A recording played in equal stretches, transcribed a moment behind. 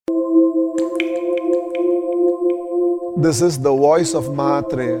This is the voice of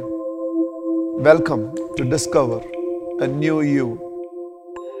Mahatreya. Welcome to discover a new you.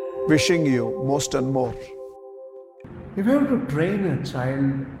 Wishing you most and more. If you have to train a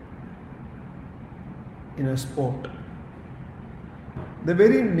child in a sport, the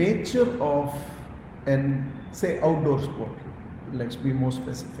very nature of an, say, outdoor sport, let's be more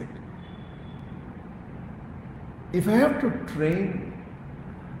specific. If I have to train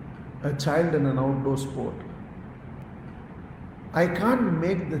a child in an outdoor sport, I can't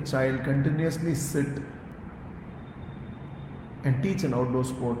make the child continuously sit and teach an outdoor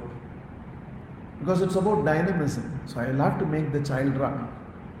sport because it's about dynamism. So I'll have to make the child run.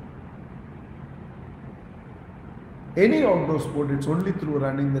 Any outdoor sport, it's only through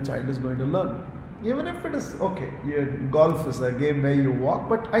running the child is going to learn. Even if it is, okay, golf is a game where you walk,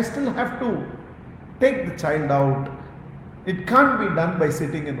 but I still have to take the child out. It can't be done by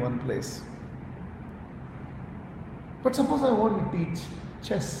sitting in one place. But suppose I want to teach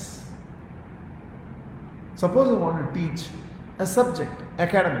chess. Suppose I want to teach a subject,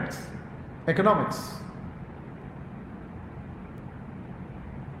 academics, economics,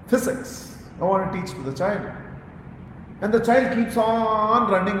 physics. I want to teach to the child. And the child keeps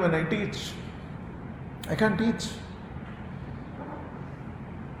on running when I teach. I can't teach.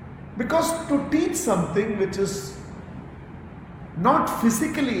 Because to teach something which is not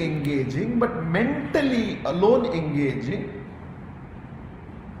physically engaging but mentally alone engaging,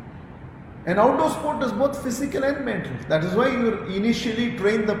 an outdoor sport is both physical and mental. That is why you initially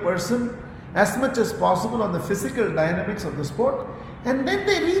train the person as much as possible on the physical dynamics of the sport, and then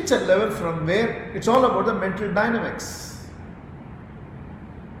they reach a level from where it's all about the mental dynamics.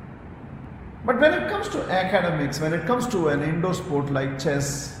 But when it comes to academics, when it comes to an indoor sport like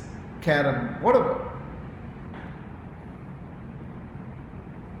chess, carom, whatever,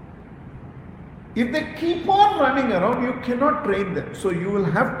 if they keep on running around, you cannot train them. So you will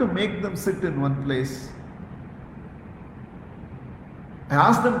have to make them sit in one place.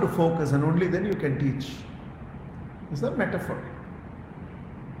 Ask them to focus and only then you can teach. It's a metaphor.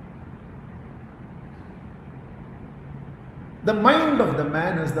 The mind of the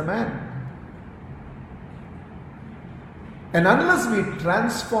man is the man. And unless we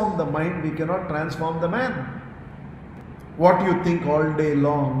transform the mind, we cannot transform the man. What you think all day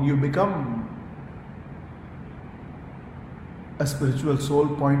long, you become. A spiritual soul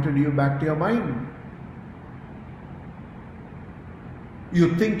pointed you back to your mind.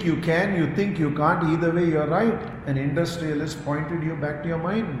 You think you can, you think you can't, either way you're right. An industrialist pointed you back to your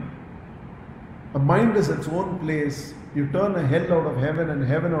mind. A mind is its own place. You turn a hell out of heaven and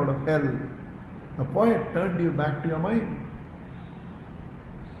heaven out of hell. A poet turned you back to your mind.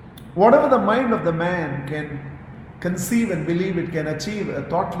 Whatever the mind of the man can conceive and believe it can achieve, a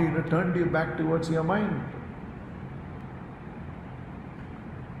thought leader turned you back towards your mind.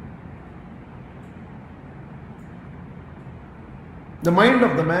 The mind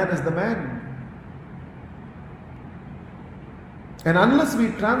of the man is the man. And unless we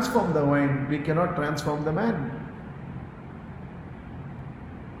transform the mind, we cannot transform the man.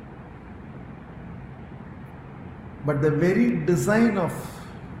 But the very design of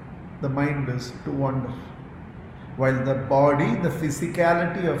the mind is to wander. While the body, the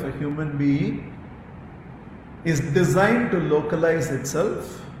physicality of a human being is designed to localize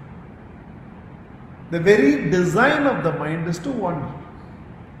itself, the very design of the mind is to wander.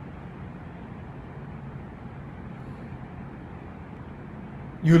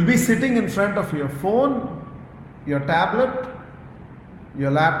 You will be sitting in front of your phone, your tablet, your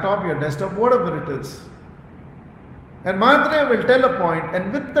laptop, your desktop, whatever it is. And Mahatreya will tell a point,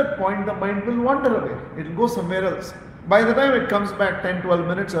 and with that point the mind will wander away. It will go somewhere else. By the time it comes back, 10-12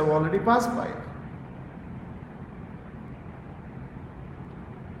 minutes have already passed by.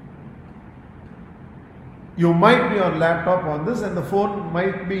 You might be on laptop on this and the phone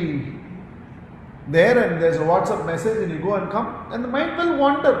might be there and there's a WhatsApp message and you go and come and the mind will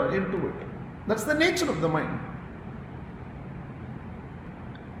wander into it. That's the nature of the mind.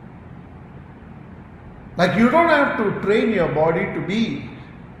 Like you don't have to train your body to be,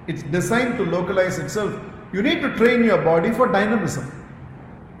 it's designed to localize itself. You need to train your body for dynamism.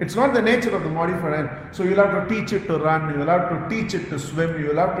 It's not the nature of the body for dynamism. So you'll have to teach it to run, you'll have to teach it to swim,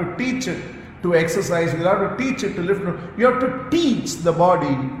 you'll have to teach it to exercise, you'll have to teach it to lift. You have to teach the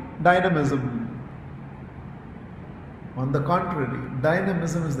body dynamism. On the contrary,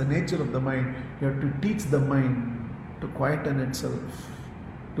 dynamism is the nature of the mind. You have to teach the mind to quieten itself,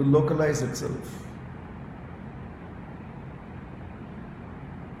 to localize itself.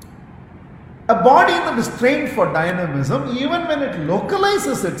 A body that is trained for dynamism, even when it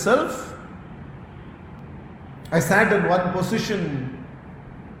localizes itself, I sat in one position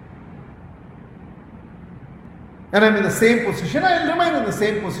and I'm in the same position, I will remain in the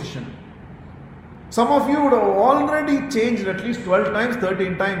same position. Some of you would have already changed at least 12 times,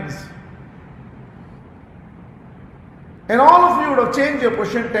 13 times. And all of you would have changed your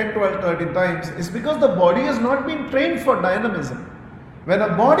position 10, 12, 13 times. It's because the body has not been trained for dynamism. When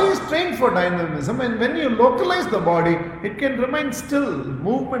a body is trained for dynamism, and when you localize the body, it can remain still,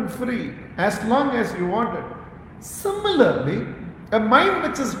 movement free, as long as you want it. Similarly, a mind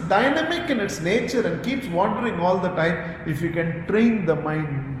which is dynamic in its nature and keeps wandering all the time, if you can train the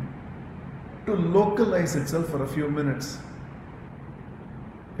mind to localize itself for a few minutes.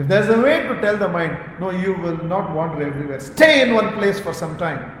 If there's a way to tell the mind, no, you will not wander everywhere, stay in one place for some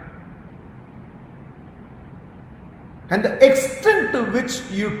time. And the extent to which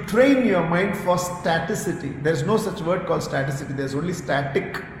you train your mind for staticity, there's no such word called staticity, there's only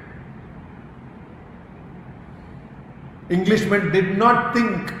static. Englishmen did not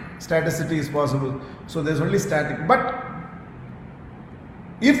think staticity is possible, so there's only static. But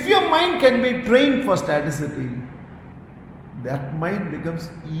if your mind can be trained for staticity, that mind becomes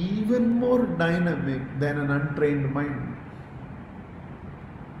even more dynamic than an untrained mind.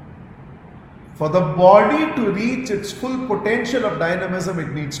 For the body to reach its full potential of dynamism, it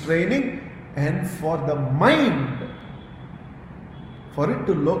needs training, and for the mind, for it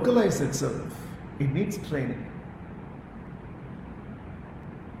to localize itself, it needs training.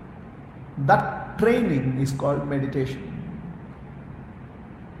 That training is called meditation.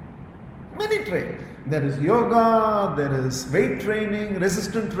 Many trainings. There is yoga, there is weight training,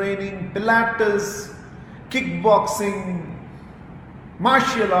 resistance training, Pilates, kickboxing,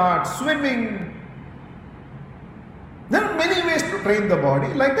 martial arts, swimming. There are many ways to train the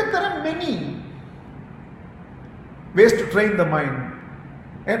body. Like that, there are many ways to train the mind.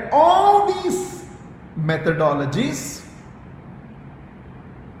 And all these methodologies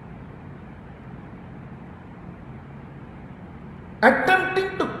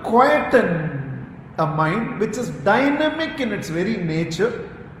attempting to quieten a mind which is dynamic in its very nature,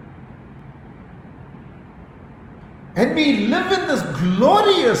 and we live in this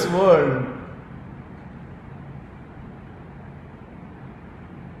glorious world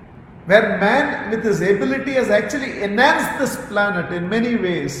where man with his ability has actually enhanced this planet in many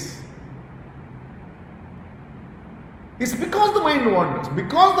ways. It's because the mind wanders.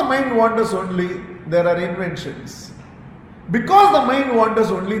 Because the mind wanders only, there are inventions. Because the mind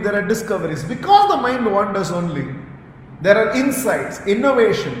wanders only, there are discoveries. Because the mind wanders only, there are insights,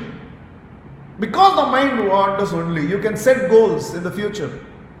 innovation. Because the mind wanders only, you can set goals in the future.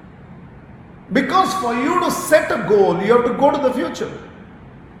 Because for you to set a goal, you have to go to the future.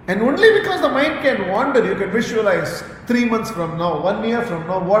 And only because the mind can wander, you can visualize 3 months from now, 1 year from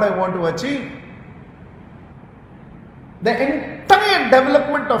now, what I want to achieve. The entire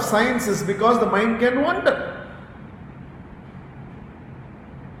development of science is because the mind can wander.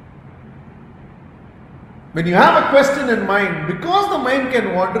 When you have a question in mind, because the mind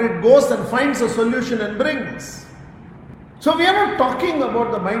can wander, it goes and finds a solution and brings. So we are not talking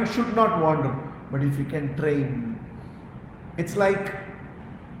about the mind should not wander, but if you can train. It's like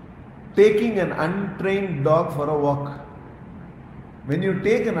taking an untrained dog for a walk. When you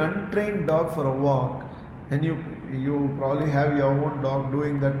take an untrained dog for a walk, and you probably have your own dog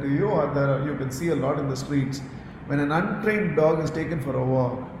doing that to you, or you can see a lot in the streets. When an untrained dog is taken for a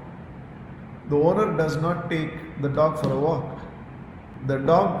walk, the owner does not take the dog for a walk. The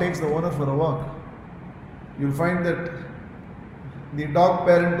dog takes the owner for a walk. You'll find that the dog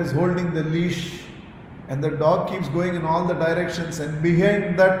parent is holding the leash and the dog keeps going in all the directions, and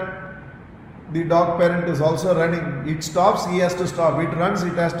behind that the dog parent is also running. It stops, he has to stop. It runs,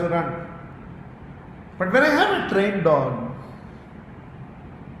 it has to run. But when I have a trained dog,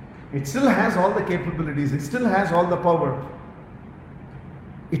 it still has all the capabilities, it still has all the power.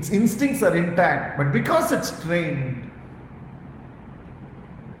 Its instincts are intact, but because it's trained,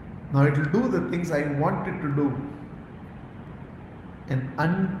 now it will do the things I want it to do. An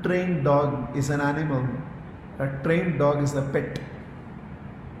untrained dog is an animal, a trained dog is a pet.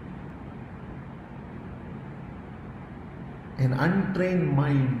 An untrained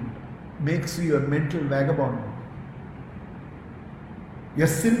mind makes you a mental vagabond. You're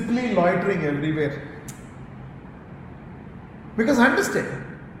simply loitering everywhere. Because understand,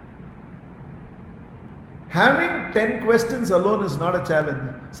 having 10 questions alone is not a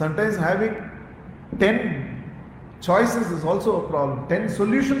challenge. Sometimes having 10 choices is also a problem. 10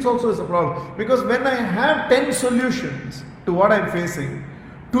 solutions also is a problem. Because when I have 10 solutions to what I'm facing,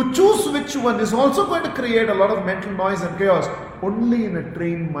 to choose which one is also going to create a lot of mental noise and chaos. Only in a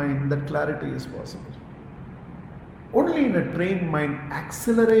trained mind that clarity is possible. Only in a trained mind,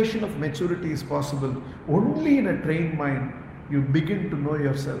 acceleration of maturity is possible. Only in a trained mind, you begin to know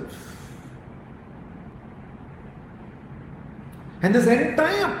yourself. And this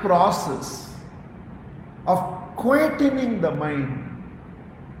entire process of quietening the mind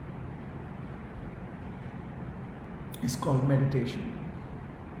is called meditation.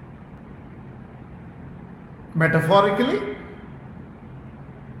 Metaphorically,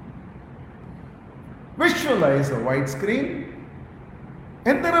 visualize a white screen,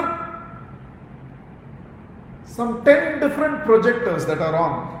 and there are some 10 different projectors that are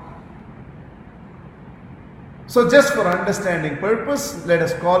on. So just for understanding purpose, let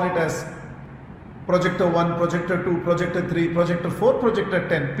us call it as projector 1, projector 2, projector 3, projector 4, projector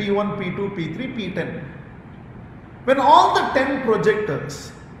 10, P1, P2, P3, P10. When all the 10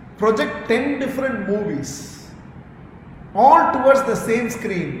 projectors project 10 different movies, all towards the same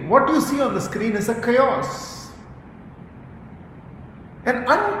screen, what you see on the screen is a chaos. An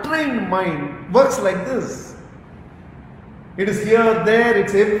untrained mind works like this. It is here, there,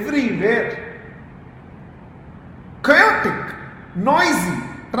 it's everywhere. Chaotic, noisy,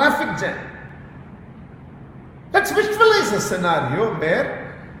 traffic jam. Let's visualize a scenario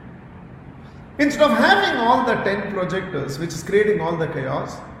where instead of having all the 10 projectors, which is creating all the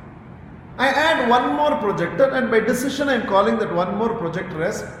chaos, I add one more projector, and by decision I am calling that one more projector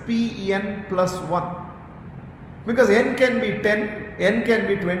as Pn plus 1. Because n can be 10, n can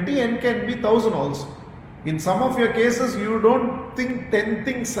be 20, n can be 1000 also. In some of your cases, you don't think 10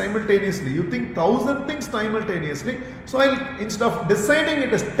 things simultaneously. You think 1000 things simultaneously. So instead of deciding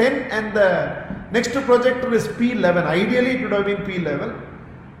it is 10 and the next projector is P11, ideally it would have been P11.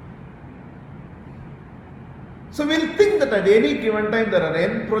 So we'll think that at any given time there are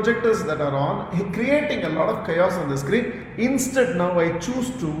n projectors that are on, creating a lot of chaos on the screen. Instead, now I choose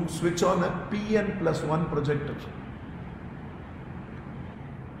to switch on a Pn plus 1 projector.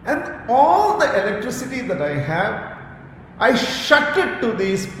 And all the electricity that I have, I shut it to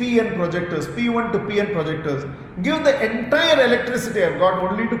these Pn projectors, P1 to Pn projectors. Give the entire electricity I've got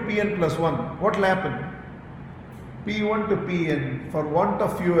only to Pn plus 1. What will happen? P1 to Pn, for want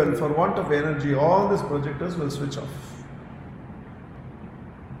of fuel, for want of energy, all these projectors will switch off.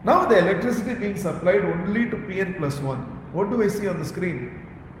 Now the electricity being supplied only to Pn plus 1. What do I see on the screen?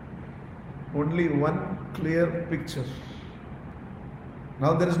 Only one clear picture.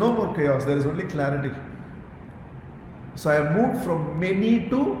 Now there is no more chaos, there is only clarity. So I have moved from many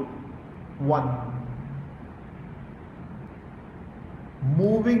to one.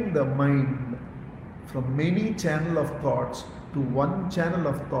 Moving the mind from many channel of thoughts to one channel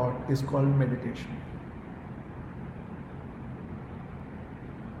of thought is called meditation.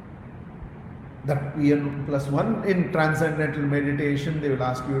 That Pn plus 1 in transcendental meditation, they will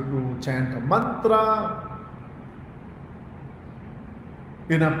ask you to chant a mantra.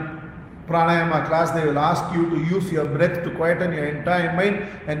 In a pranayama class, they will ask you to use your breath to quieten your entire mind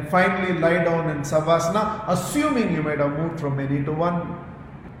and finally lie down in savasana, assuming you might have moved from many to one.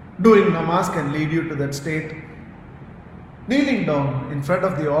 Doing namask can lead you to that state. Kneeling down in front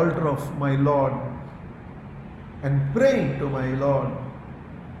of the altar of my Lord and praying to my Lord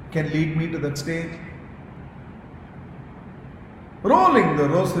can lead me to that state. Rolling the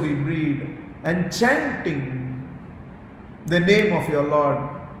rosary bead and chanting the name of your Lord,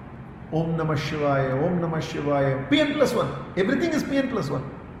 Om Namah Shivaya, Om Namah Shivaya, Pn plus 1. Everything is Pn plus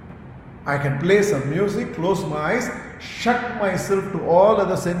 1. I can play some music, close my eyes, shut myself to all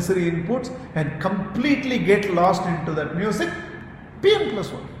other sensory inputs and completely get lost into that music. Pn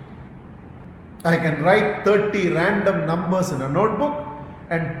plus 1. I can write 30 random numbers in a notebook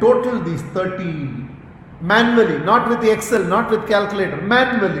and total these 30 manually, not with the Excel, not with calculator,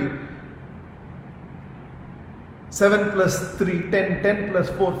 manually. 7 plus 3, 10, 10 plus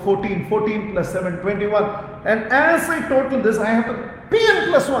 4, 14, 14 plus 7, 21. And as I total this, I have to Pn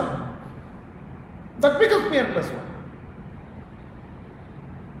plus 1. That becomes Pn plus 1.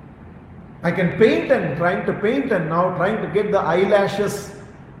 I can paint and trying to paint and now trying to get the eyelashes.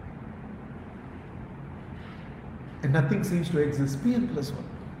 And nothing seems to exist. Pn plus 1.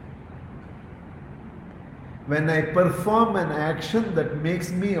 When I perform an action that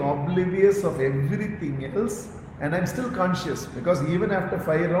makes me oblivious of everything else, and I'm still conscious, because even after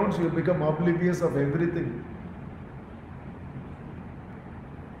 5 rounds you become oblivious of everything.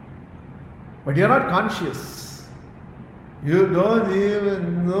 But you're not conscious. You don't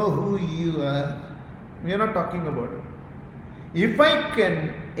even know who you are. We're not talking about it. If I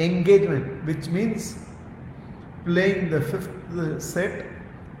can engagement, which means playing the 5th set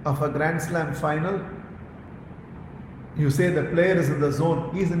of a Grand Slam final, you say the player is in the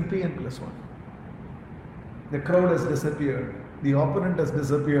zone, he is in Pn plus 1. The crowd has disappeared. The opponent has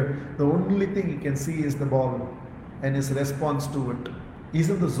disappeared. The only thing he can see is the ball and his response to it. He's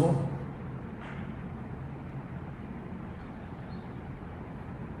in the zone.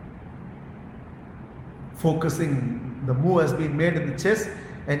 Focusing, the move has been made in the chess,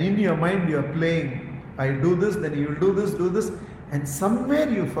 and in your mind you are playing. I do this, then you will do this, and somewhere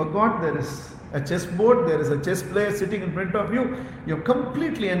you forgot there is a chessboard, there is a chess player sitting in front of you. You've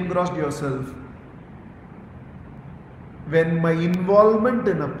completely engrossed yourself. When my involvement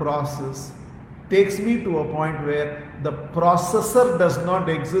in a process takes me to a point where the processor does not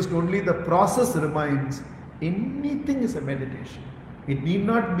exist, only the process remains, anything is a meditation. It need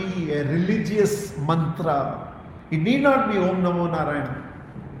not be a religious mantra. It need not be Om Namo Narayana.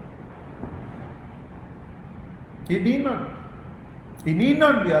 It need not. It need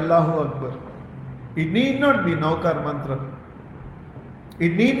not be Allahu Akbar. It need not be Naukar mantra.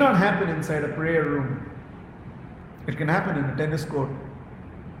 It need not happen inside a prayer room. It can happen in a tennis court.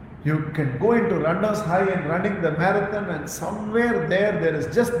 You can go into runners high and running the marathon, and somewhere there is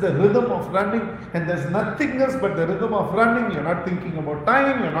just the rhythm of running, and there's nothing else but the rhythm of running. You're not thinking about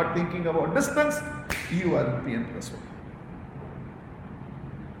time, you're not thinking about distance. You are in PN+1.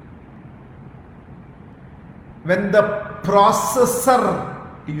 When the processor,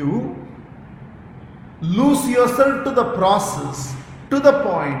 you lose yourself to the process, to the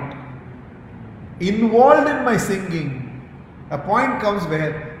point, involved in my singing, a point comes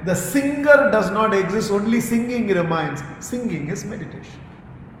where the singer does not exist, only singing remains. Singing is meditation.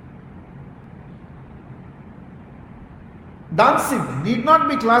 Dancing need not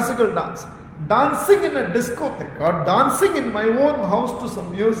be classical dance. Dancing in a discotheque or dancing in my own house to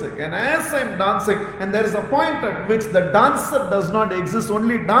some music, and as I'm dancing, and there is a point at which the dancer does not exist,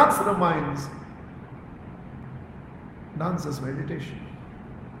 only dance remains. Dance is meditation.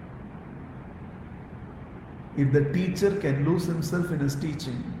 If the teacher can lose himself in his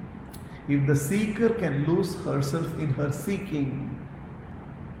teaching, if the seeker can lose herself in her seeking,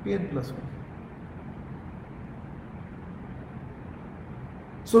 PN+1.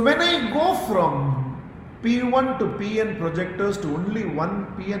 So when I go from P1 to PN projectors to only one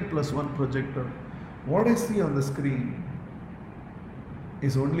PN+1 projector, what I see on the screen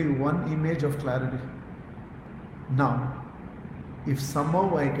is only one image of clarity. Now, if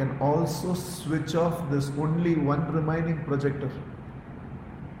somehow I can also switch off this only one remaining projector,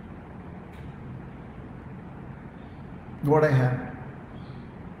 what I have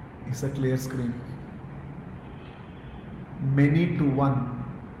is a clear screen. Many to one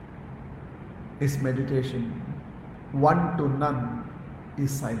is meditation. One to none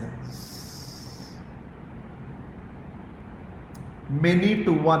is silence. Many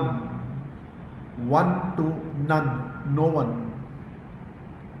to one to none, no one.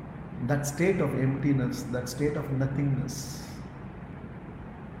 That state of emptiness, that state of nothingness.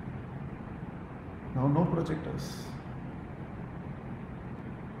 Now no projectors.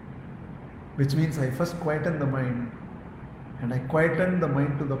 Which means I first quieten the mind, and I quieten the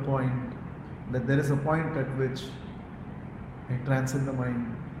mind to the point that there is a point at which I transcend the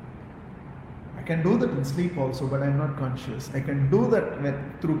mind. I can do that in sleep also, but I am not conscious. I can do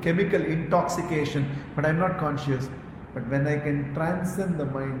that through chemical intoxication, but I am not conscious. But when I can transcend the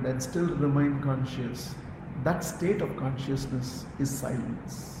mind and still remain conscious, that state of consciousness is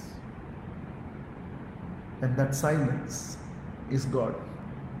silence. And that silence is God.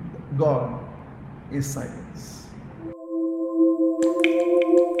 God is silence.